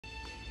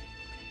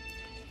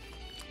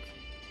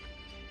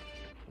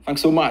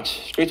Thanks so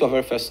much. Straight to our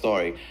very first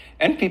story.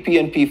 NPP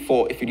MP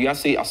for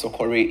Ifiduase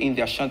Asokore in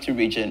the Ashanti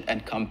region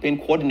and campaign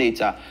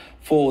coordinator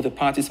for the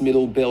party's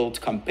Middle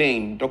Belt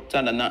campaign,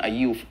 Dr. Nana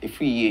Ayuf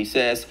Ifriye,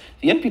 says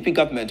the NPP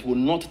government will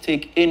not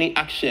take any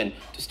action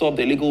to stop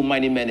the illegal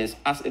mining menace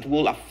as it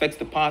will affect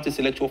the party's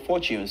electoral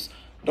fortunes.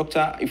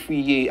 Dr.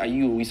 Ifriye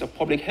Ayu is a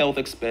public health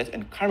expert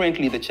and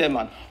currently the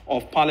chairman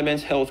of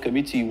Parliament's Health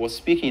Committee, was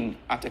speaking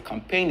at a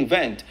campaign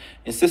event,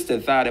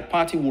 insisted that the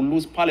party will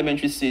lose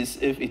parliamentary seats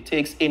if it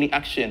takes any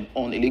action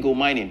on illegal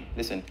mining.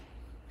 Listen.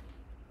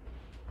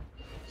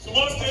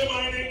 Small scale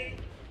mining,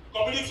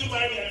 community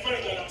mining, and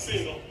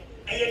Galamsey,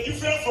 and you're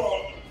different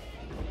from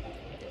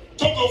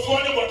Togo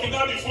working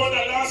out before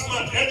the last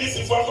month,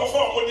 NDC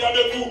Presidential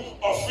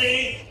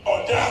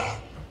or that.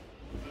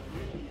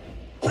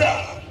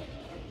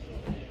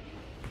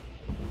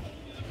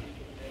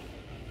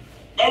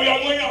 But we are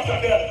going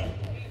after them.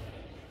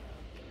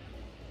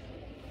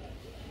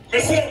 They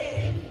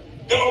say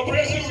the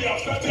operation we have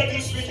started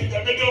this week in the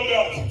Middle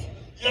Belt.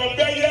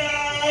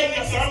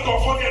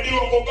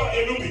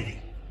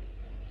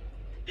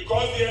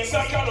 Because the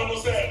Ensaka don't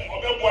say,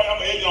 Obeboy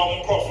am a young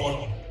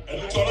microphone,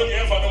 and it's already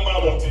ever no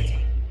matter about it.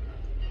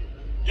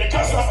 You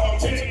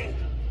can't say,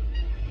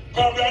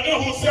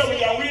 Gabriel who said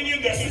we are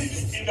winning the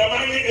seats in the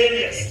mining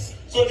areas.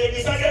 So they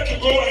decided to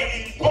go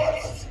and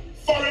import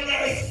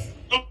foreigners.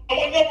 No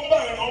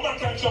man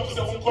can shop to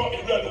say, I'm going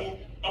to go.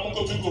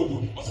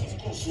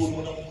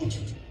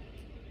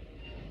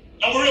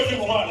 I'm ready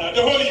for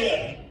the whole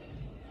year.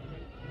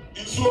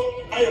 It's so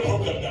high a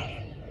problem now.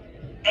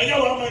 And you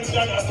are man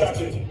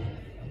started.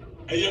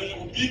 And you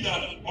be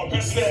done or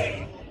per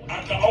se.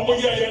 And the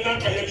Omoya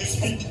Nanka you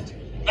speak.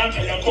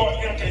 Nanka you call,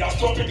 Nanka you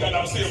stop it and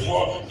I'm saying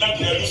for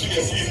Nanka you losing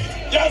your seat.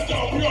 Yes,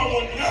 don't be on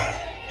one.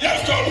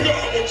 Yes, don't be on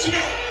one.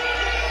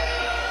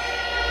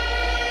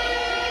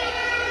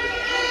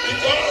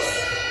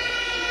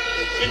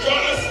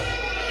 Because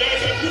there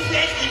is a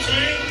difference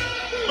between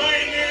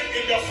mining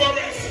in the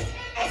forest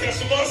as a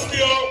small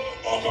scale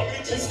or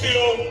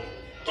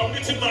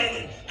community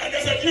mining. And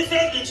there's a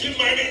difference between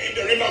mining in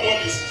the river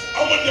bodies. I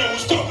want them to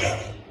stop them.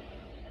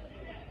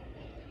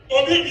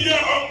 Obibia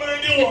on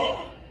mining war.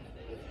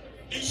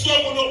 In so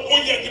many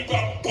Oya Nipa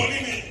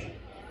Bolini.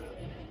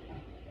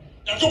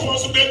 You don't want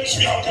to make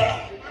Chiaka.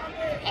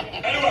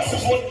 And was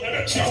supposed to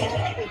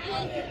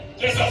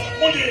there's a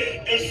money,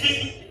 a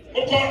fee.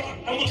 I'm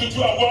going to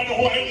do a one who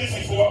NDC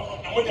for.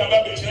 I'm going to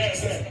have a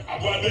chance. I'm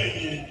going to be.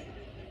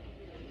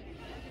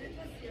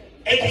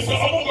 And it's a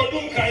Omo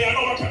Godun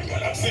Kayano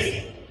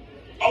Galamsey.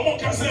 Omo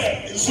Kase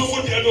in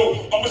Sufu Diego,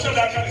 Omo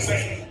Shada can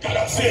say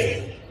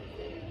Galamsey.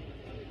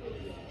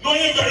 No,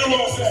 you very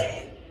well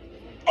said.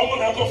 I'm going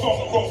to go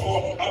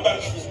for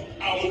about you.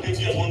 I will get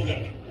you a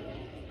problem.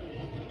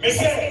 Me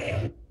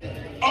say,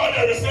 all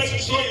the research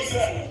is showing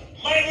that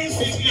mining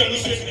sees here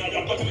losing and we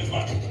have gotten it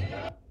back.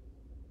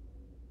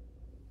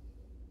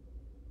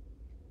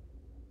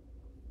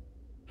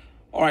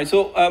 All right,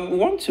 so we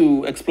want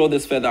to explore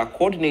this further.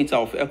 Coordinator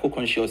of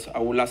Eco-Conscious,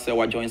 Awula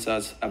Serwah, joins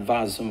us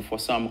via Zoom for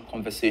some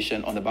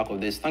conversation on the back of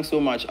this. Thanks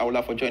so much,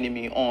 Awula, for joining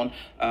me on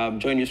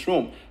Join This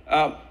Room.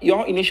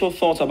 Your initial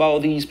thoughts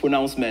about these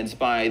pronouncements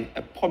by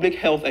a public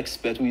health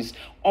expert who is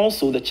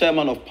also the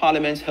chairman of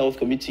Parliament's Health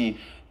Committee,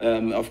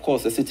 of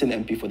course, a sitting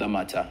MP for that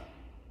matter.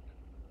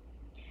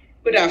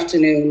 Good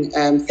afternoon.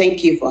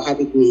 Thank you for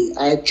having me.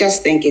 I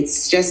just think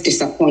it's just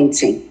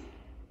disappointing.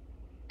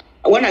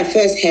 When I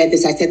first heard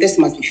this, I said, this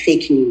must be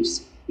fake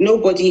news.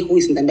 Nobody who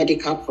is in the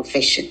medical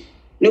profession,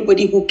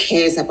 nobody who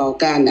cares about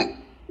Ghana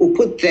will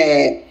put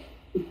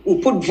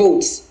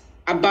votes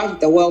above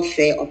the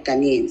welfare of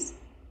Ghanaians.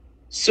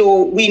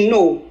 So we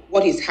know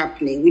what is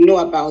happening. We know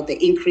about the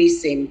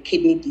increase in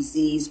kidney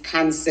disease,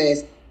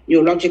 cancers,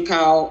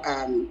 neurological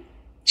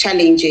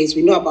challenges.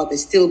 We know about the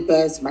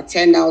stillbirths,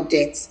 maternal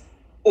deaths,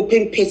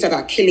 open pits that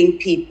are killing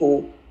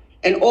people.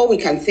 And all we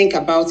can think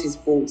about is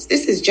votes.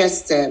 This is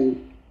just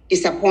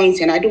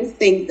disappointing. I don't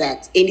think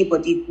that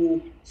anybody who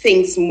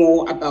thinks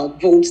more about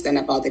votes than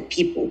about the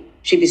people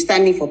should be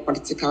standing for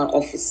political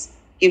office.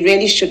 He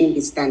really shouldn't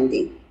be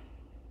standing.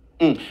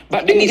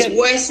 But it's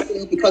worse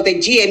because the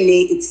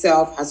GMA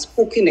itself has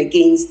spoken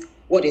against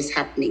what is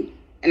happening.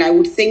 And I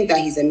would think that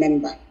he's a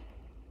member.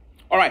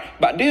 All right,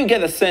 but do you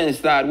get the sense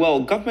that, well,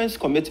 government's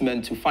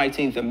commitment to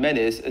fighting the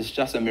menace is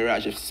just a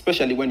mirage,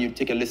 especially when you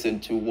take a listen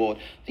to what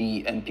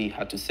the MP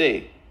had to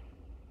say?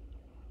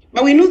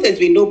 But we know there's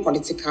been no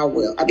political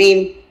will. I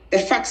mean, the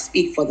facts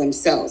speak for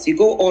themselves. You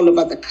go all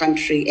over the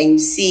country and you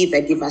see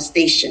the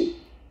devastation.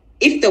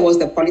 If there was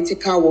the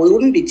political will, it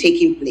wouldn't be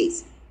taking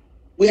place.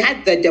 We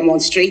had the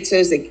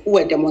demonstrators who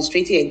were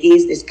demonstrating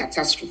against this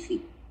catastrophe.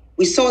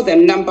 We saw the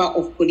number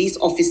of police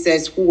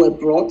officers who were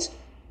brought.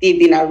 They've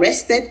been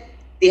arrested.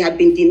 They have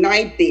been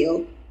denied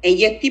bail. And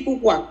yet people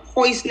who are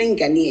poisoning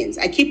Ghanaians,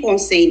 I keep on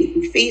saying,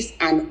 you face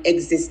an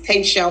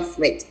existential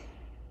threat.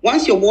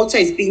 Once your water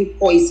is being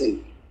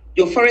poisoned,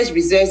 your forest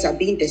reserves are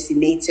being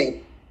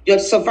decimated, your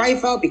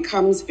survival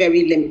becomes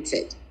very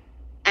limited.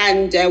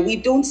 And we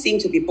don't seem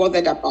to be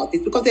bothered about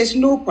this because there's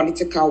no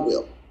political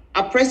will.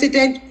 Our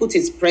president put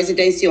his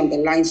presidency on the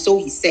line, so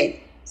he said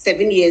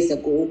 7 years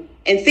ago,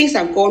 and things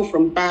have gone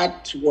from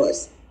bad to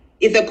worse.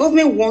 If the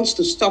government wants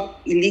to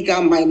stop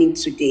illegal mining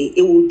today,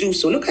 it will do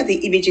so. Look at the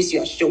images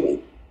you are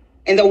showing.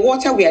 And the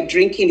water we are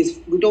drinking,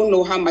 we don't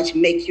know how much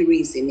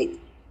mercury is in it,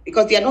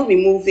 because they are not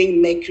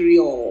removing mercury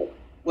or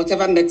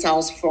whatever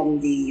metals from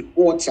the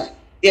water.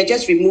 They are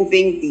just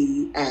removing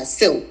the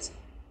silt.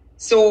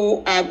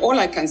 So all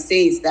I can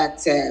say is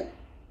that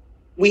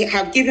we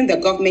have given the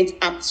government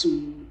up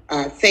to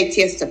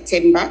 30th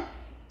September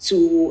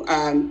to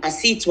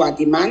accede to our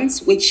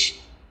demands, which,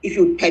 if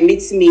you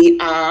permit me,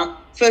 are,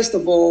 first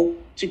of all,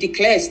 to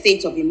declare a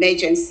state of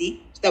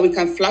emergency so that we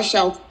can flush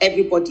out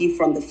everybody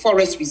from the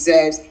forest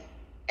reserves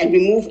and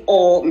remove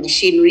all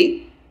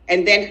machinery,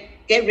 and then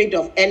get rid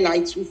of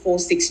LI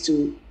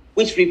 2462,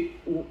 which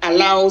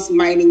allows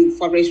mining in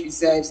forest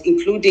reserves,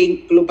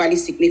 including globally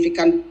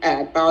significant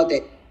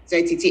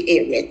biodiversity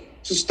areas,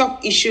 to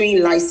stop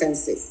issuing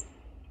licenses,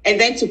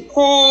 and then to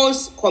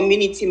pause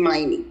community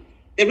mining.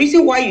 The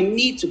reason why you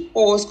need to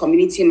pause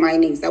community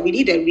mining is that we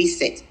need a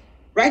reset.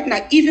 Right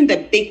now, even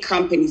the big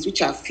companies,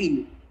 which are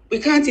few, we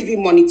can't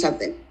even monitor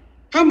them.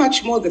 How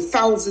much more the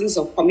thousands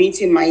of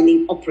community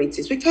mining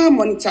operators? We can't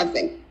monitor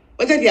them.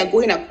 Whether they are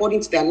going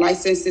according to their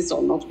licenses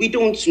or not, we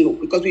don't know,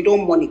 because we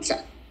don't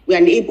monitor. We are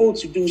unable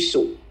to do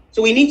so.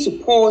 So we need to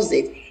pause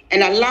it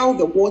and allow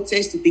the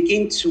waters to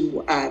begin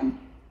to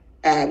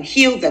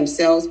heal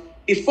themselves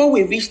before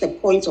we reach the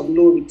point of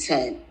no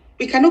return.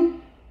 We cannot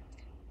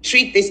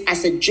treat this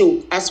as a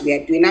joke, as we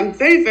are doing. I'm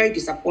very, very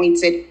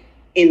disappointed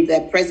in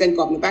the present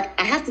government, but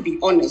I have to be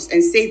honest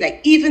and say that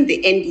even the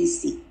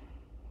NDC,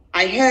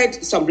 I heard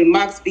some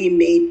remarks being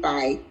made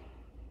by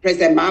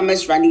President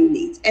Mahama's running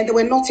mate, and they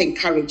were not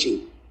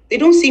encouraging. They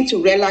don't seem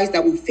to realize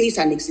that we face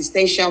an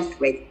existential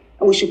threat,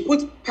 and we should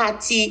put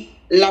party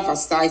love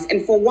aside,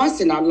 and for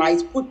once in our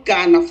lives, put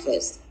Ghana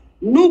first.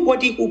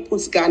 Nobody who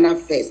puts Ghana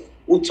first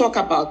will talk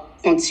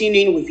about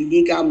continuing with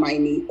illegal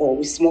mining or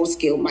with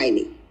small-scale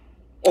mining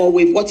or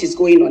with what is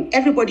going on.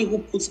 Everybody who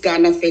puts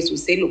Ghana first will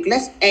say, look,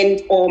 let's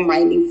end all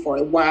mining for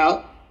a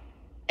while,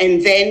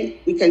 and then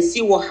we can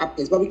see what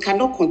happens. But we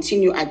cannot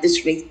continue at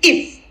this rate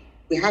if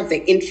we have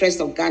the interest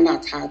of Ghana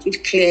at heart,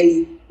 which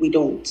clearly we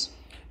don't.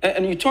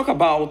 And you talk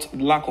about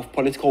lack of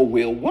political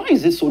will. Why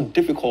is it so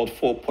difficult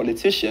for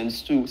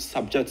politicians to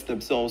subject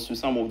themselves to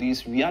some of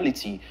these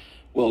reality,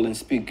 and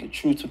speak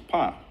true to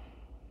power?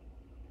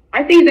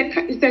 I think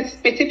it's a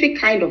specific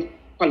kind of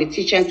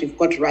politicians we've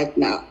got right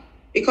now.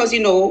 Because,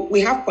 we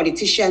have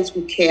politicians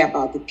who care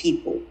about the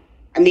people.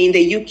 I mean,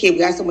 in the UK, we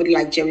have somebody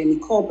like Jeremy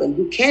Corbyn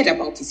who cared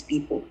about his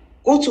people.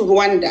 Go to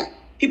Rwanda.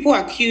 People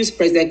accuse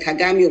President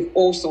Kagame of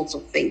all sorts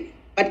of things.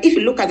 But if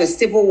you look at the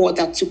civil war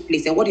that took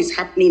place and what is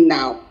happening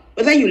now,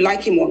 whether you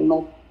like him or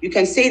not, you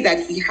can say that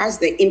he has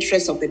the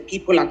interests of the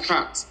people at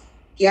heart.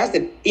 He has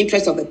the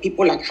interests of the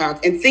people at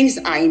heart, and things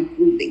are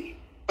improving.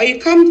 But you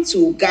come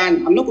to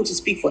Ghana, I'm not going to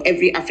speak for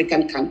every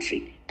African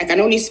country. I can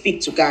only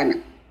speak to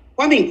Ghana.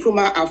 Kwame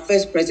Nkrumah, our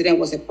first president,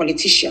 was a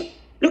politician.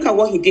 Look at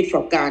what he did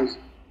for Ghana.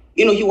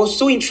 He was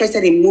so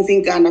interested in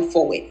moving Ghana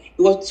forward.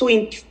 He was so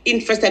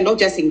interested not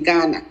just in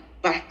Ghana,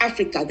 but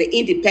Africa. The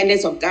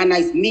independence of Ghana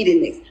is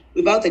meaningless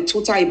without the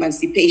total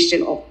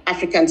emancipation of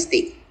African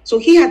states. So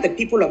he had the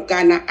people of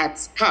Ghana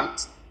at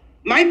heart.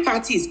 My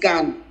party is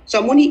Ghana, so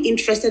I'm only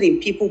interested in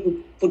people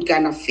who put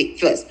Ghana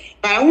first.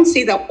 But I won't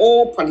say that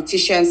all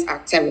politicians are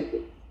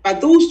terrible.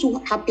 But those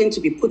who happen to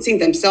be putting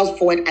themselves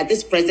forward at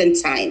this present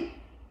time,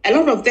 a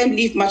lot of them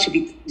leave much to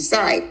be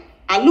desired.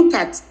 I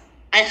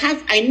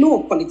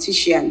know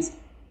politicians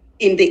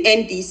in the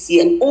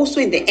NDC and also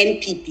in the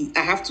NPP,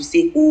 I have to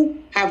say, who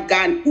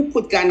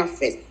put Ghana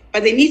first,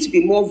 but they need to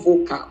be more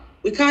vocal.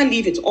 We can't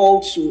leave it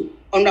all to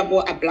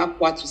Honorable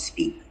Ablakwa to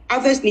speak.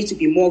 Others need to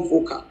be more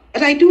vocal.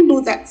 But I do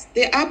know that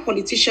there are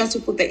politicians who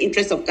put the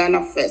interests of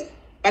Ghana first,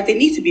 but they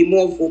need to be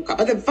more vocal.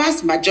 But the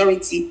vast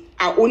majority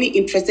are only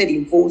interested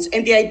in votes,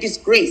 and they are a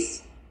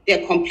disgrace. They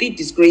are a complete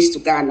disgrace to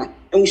Ghana.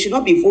 And we should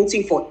not be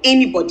voting for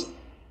anybody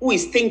who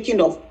is thinking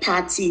of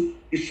party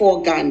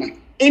before Ghana.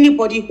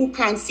 Anybody who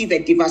can't see the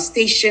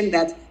devastation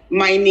that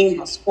mining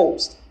has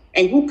caused,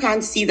 and who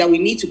can't see that we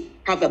need to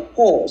have a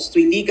pause to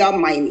illegal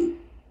mining.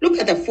 Look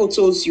at the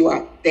photos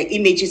the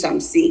images I'm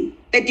seeing.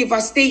 The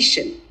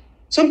devastation.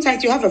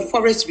 Sometimes you have a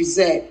forest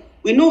reserve.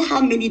 We know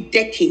how many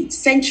decades,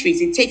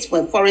 centuries it takes for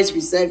a forest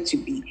reserve to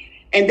be.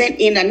 And then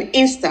in an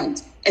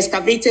instant,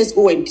 excavators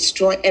go and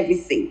destroy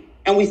everything.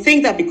 And we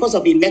think that because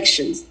of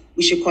elections,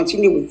 we should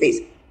continue with this.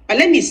 But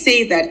let me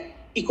say that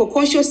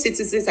eco-conscious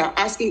citizens are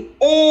asking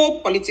all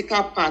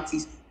political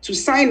parties to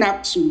sign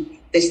up to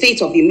the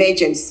state of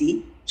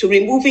emergency, to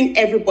removing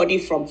everybody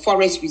from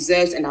forest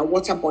reserves and our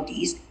water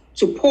bodies,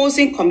 to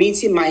pausing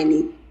community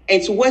mining,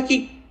 and to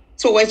working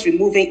towards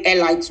removing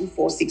LI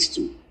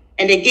 2462.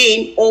 And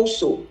again,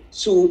 also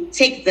to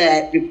take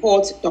the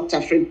report,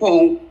 Professor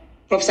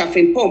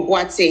Frimpong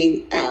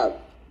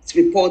Boateng's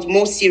report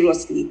more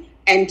seriously,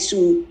 and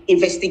to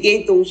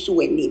investigate those who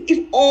were named.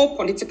 If all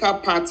political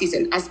parties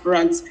and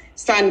aspirants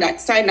sign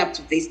up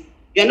to this,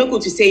 You're not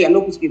going to say you're not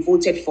going to be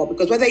voted for,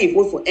 because whether you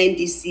vote for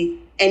NDC,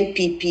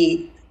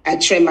 NPP,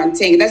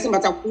 Tremanteng, it doesn't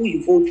matter who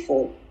you vote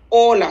for.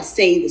 All are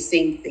saying the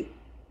same thing.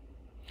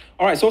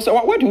 All right, so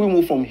where do we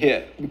move from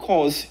here?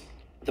 Because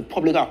the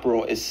public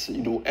uproar is,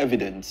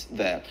 evident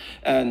there,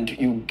 and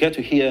you get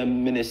to hear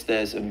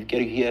ministers, and you get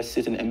to hear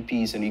sitting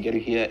MPs, and you get to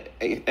hear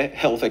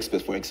health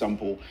experts, for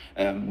example,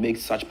 make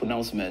such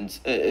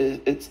pronouncements.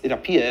 It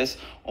appears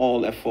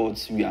all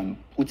efforts we are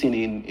putting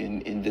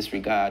in this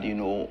regard,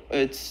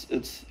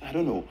 it's I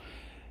don't know.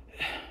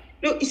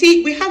 No, you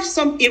see, we have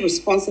some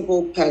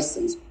irresponsible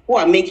persons who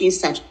are making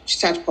such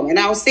comments. And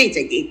I'll say it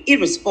again: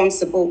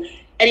 irresponsible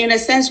and, in a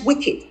sense,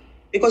 wicked.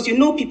 Because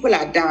people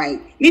are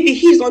dying. Maybe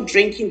he's not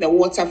drinking the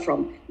water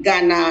from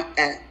Ghana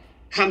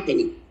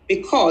company,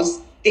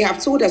 because they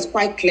have told us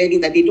quite clearly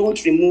that they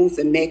don't remove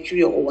the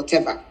mercury or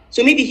whatever.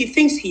 So maybe he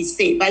thinks he's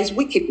safe, but it's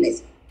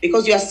wickedness,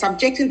 because you are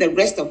subjecting the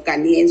rest of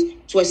Ghanaians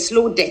to a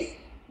slow death.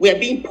 We are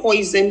being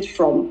poisoned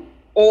from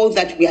all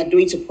that we are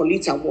doing to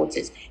pollute our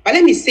waters. But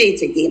let me say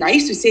it again. I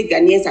used to say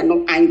Ghanaians are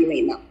not angry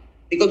enough,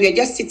 because we are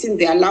just sitting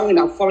there allowing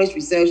our forest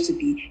reserves to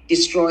be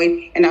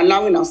destroyed and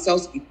allowing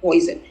ourselves to be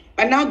poisoned.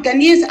 But now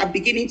Ghanaians are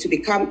beginning to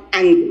become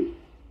angry,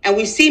 and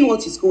we've seen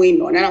what is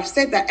going on. And I've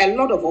said that a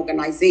lot of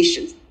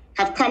organizations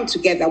have come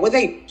together, whether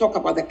you talk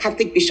about the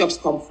Catholic Bishops'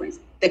 Conference,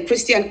 the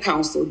Christian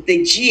Council,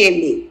 the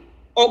GMA,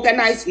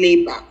 Organized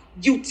Labor,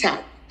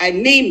 UTAG, I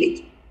name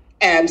it,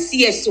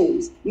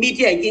 CSOs,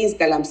 Media Against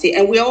Galamsey,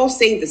 and we're all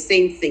saying the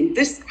same thing.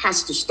 This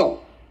has to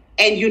stop.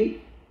 And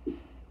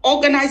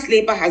Organized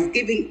Labor has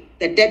given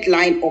the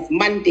deadline of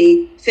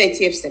Monday,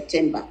 30th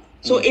September.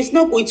 So it's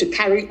not going to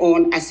carry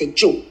on as a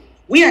joke.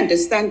 We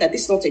understand that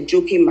this is not a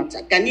joking matter.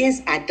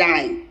 Ghanaians are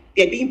dying.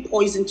 They're being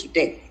poisoned to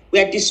death. We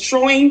are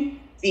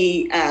destroying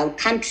the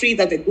country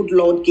that the good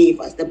Lord gave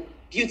us, the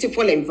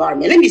beautiful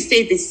environment. Let me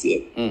say this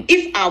here.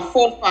 If our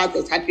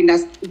forefathers had been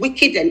as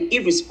wicked and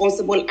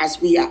irresponsible as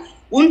we are,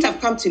 we wouldn't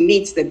have come to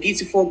meet the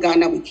beautiful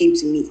Ghana we came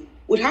to meet.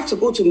 We'd have to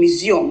go to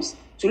museums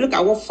to look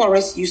at what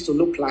forests used to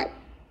look like.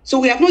 So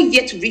we have not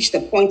yet reached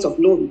the point of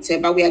no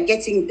return, but we are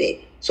getting there.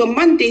 So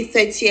Monday,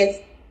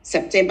 30th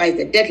September is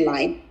the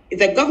deadline. If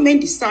the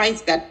government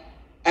decides that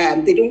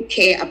they don't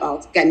care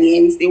about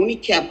Ghanaians, they only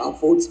care about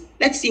votes,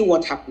 let's see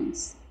what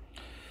happens.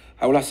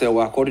 Awula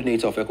Serwah,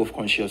 coordinator of Eco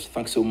Conscious,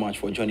 thanks so much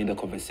for joining the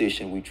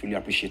conversation. We truly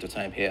appreciate your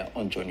time here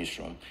on Joy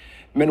Newsroom.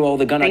 Meanwhile,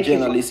 the Ghana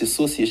Journalists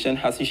Association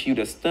has issued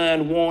a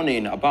stern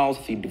warning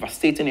about the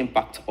devastating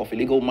impact of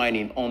illegal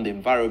mining on the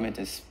environment,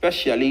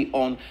 especially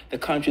on the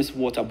country's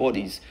water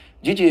bodies.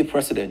 GJA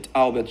President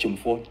Albert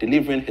Jumfo,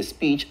 delivering his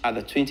speech at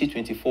the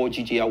 2024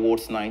 GJA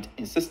Awards night,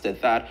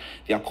 insisted that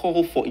their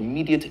call for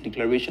immediate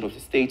declaration of the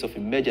state of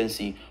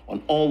emergency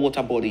on all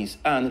water bodies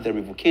and the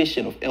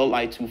revocation of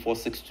LI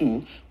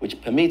 2462, which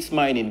permits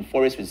mining in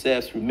forest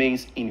reserves,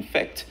 remains in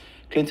effect.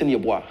 Clinton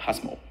Yeboah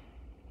has more.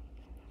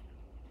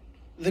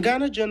 The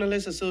Ghana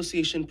Journalists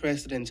Association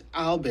President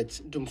Albert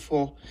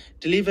Jumfo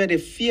delivered a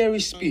fiery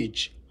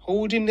speech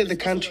holding the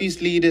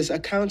country's leaders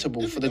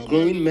accountable for the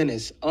growing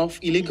menace of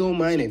illegal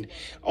mining,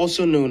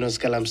 also known as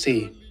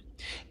Galamsey.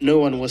 No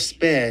one was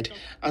spared,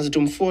 as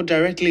Jumfo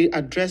directly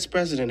addressed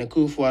President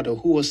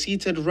Akufo, who was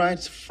seated right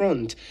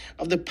front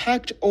of the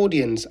packed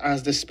audience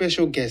as the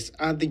special guest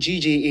at the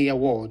GJA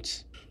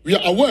Awards. We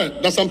are aware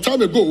that some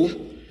time ago,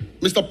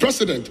 Mr.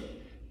 President,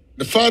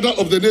 the father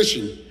of the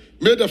nation,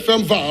 made a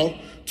firm vow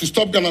to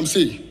stop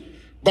Galamsey.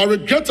 But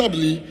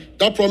regrettably,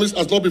 that promise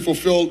has not been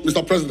fulfilled,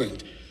 Mr.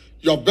 President.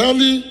 You are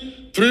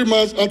barely 3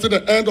 months until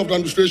the end of the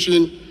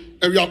administration,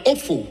 and we are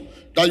hopeful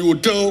that you will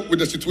deal with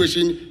the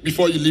situation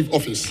before you leave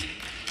office.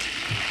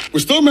 We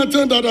still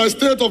maintain that a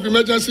state of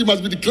emergency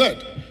must be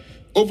declared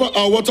over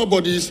our water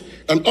bodies,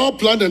 and all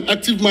planned and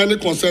active mining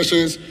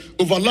concessions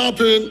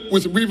overlapping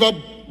with river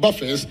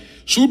buffers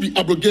should be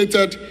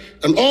abrogated,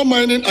 and all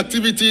mining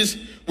activities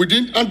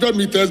within 100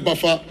 meters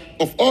buffer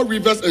of all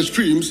rivers and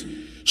streams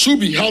should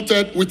be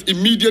halted with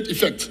immediate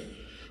effect.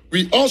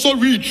 We also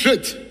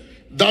reiterate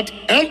that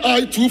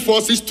LI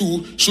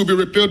 2462 should be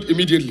repealed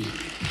immediately.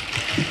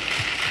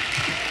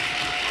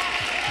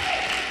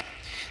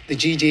 The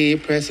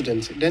GJA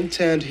president then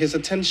turned his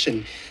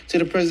attention to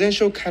the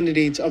presidential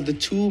candidates of the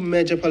two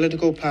major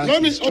political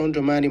parties, John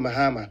Dramani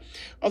Mahama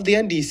of the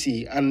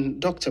NDC and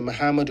Dr.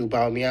 Mahamudu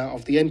Bawumia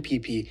of the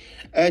NPP,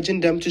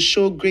 urging them to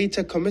show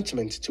greater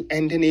commitment to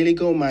ending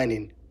illegal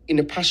mining. In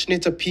a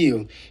passionate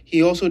appeal,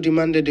 he also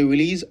demanded the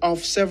release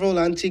of several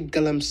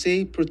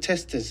anti-Galamsey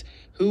protesters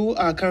who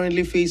are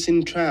currently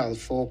facing trial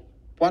for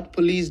what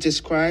police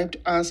described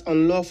as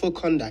unlawful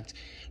conduct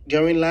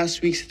during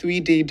last week's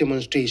 3-day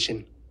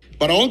demonstration.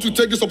 But I want to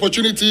take this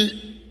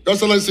opportunity,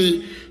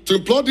 Excellency, to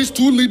implore these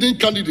two leading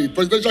candidates,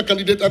 presidential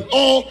candidate and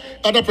all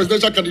other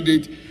presidential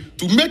candidates,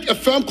 to make a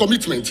firm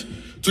commitment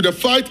to the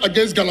fight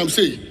against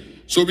Galamsey,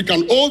 so we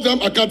can hold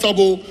them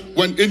accountable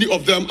when any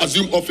of them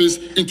assume office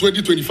in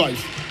 2025.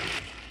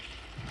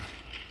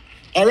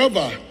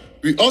 However,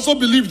 we also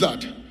believe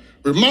that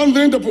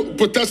remanding the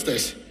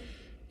protesters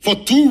for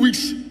 2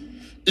 weeks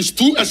is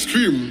too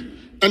extreme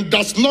and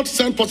does not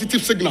send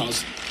positive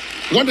signals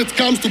when it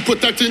comes to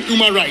protecting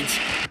human rights.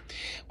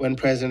 When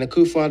President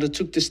Akufo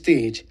took the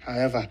stage,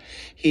 however,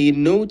 he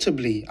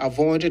notably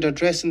avoided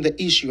addressing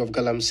the issue of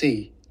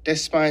Galamsey,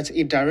 despite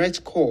a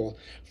direct call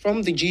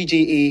from the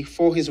GJA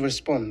for his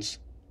response.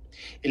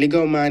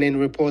 Illegal mining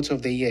reporter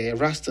of the year,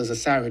 Erastus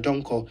Asare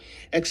Donko,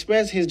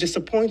 expressed his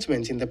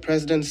disappointment in the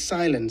president's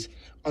silence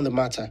on the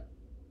matter.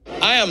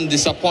 I am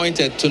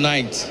disappointed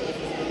tonight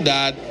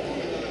that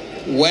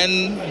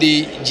when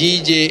the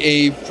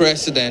GJA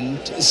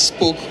president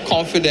spoke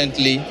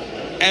confidently,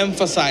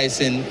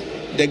 emphasizing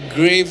the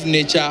grave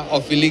nature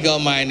of illegal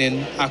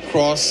mining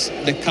across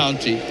the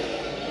country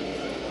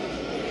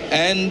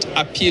and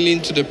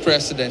appealing to the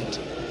president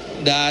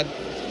that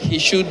he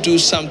should do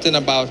something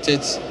about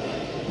it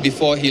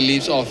before he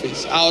leaves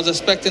office. I was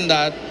expecting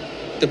that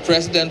the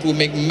president would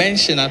make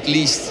mention at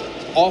least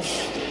of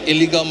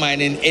illegal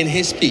mining in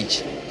his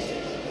speech,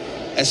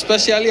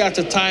 especially at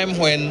a time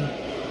when,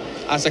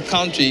 as a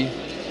country,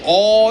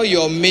 all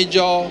your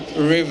major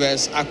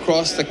rivers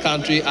across the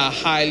country are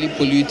highly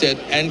polluted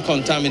and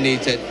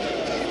contaminated.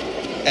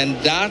 And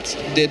that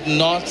did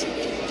not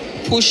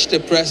push the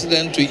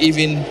president to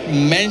even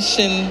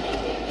mention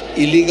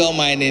illegal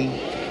mining,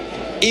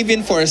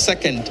 even for a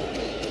second,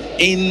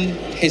 in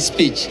his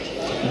speech.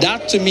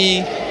 That, to me,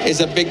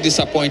 is a big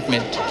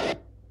disappointment.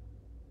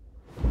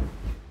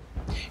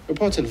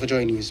 Reporting for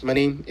Joy News, my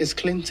name is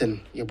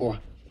Clinton Yeboah.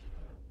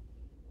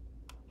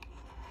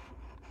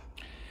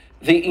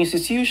 The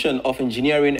Institution of Engineering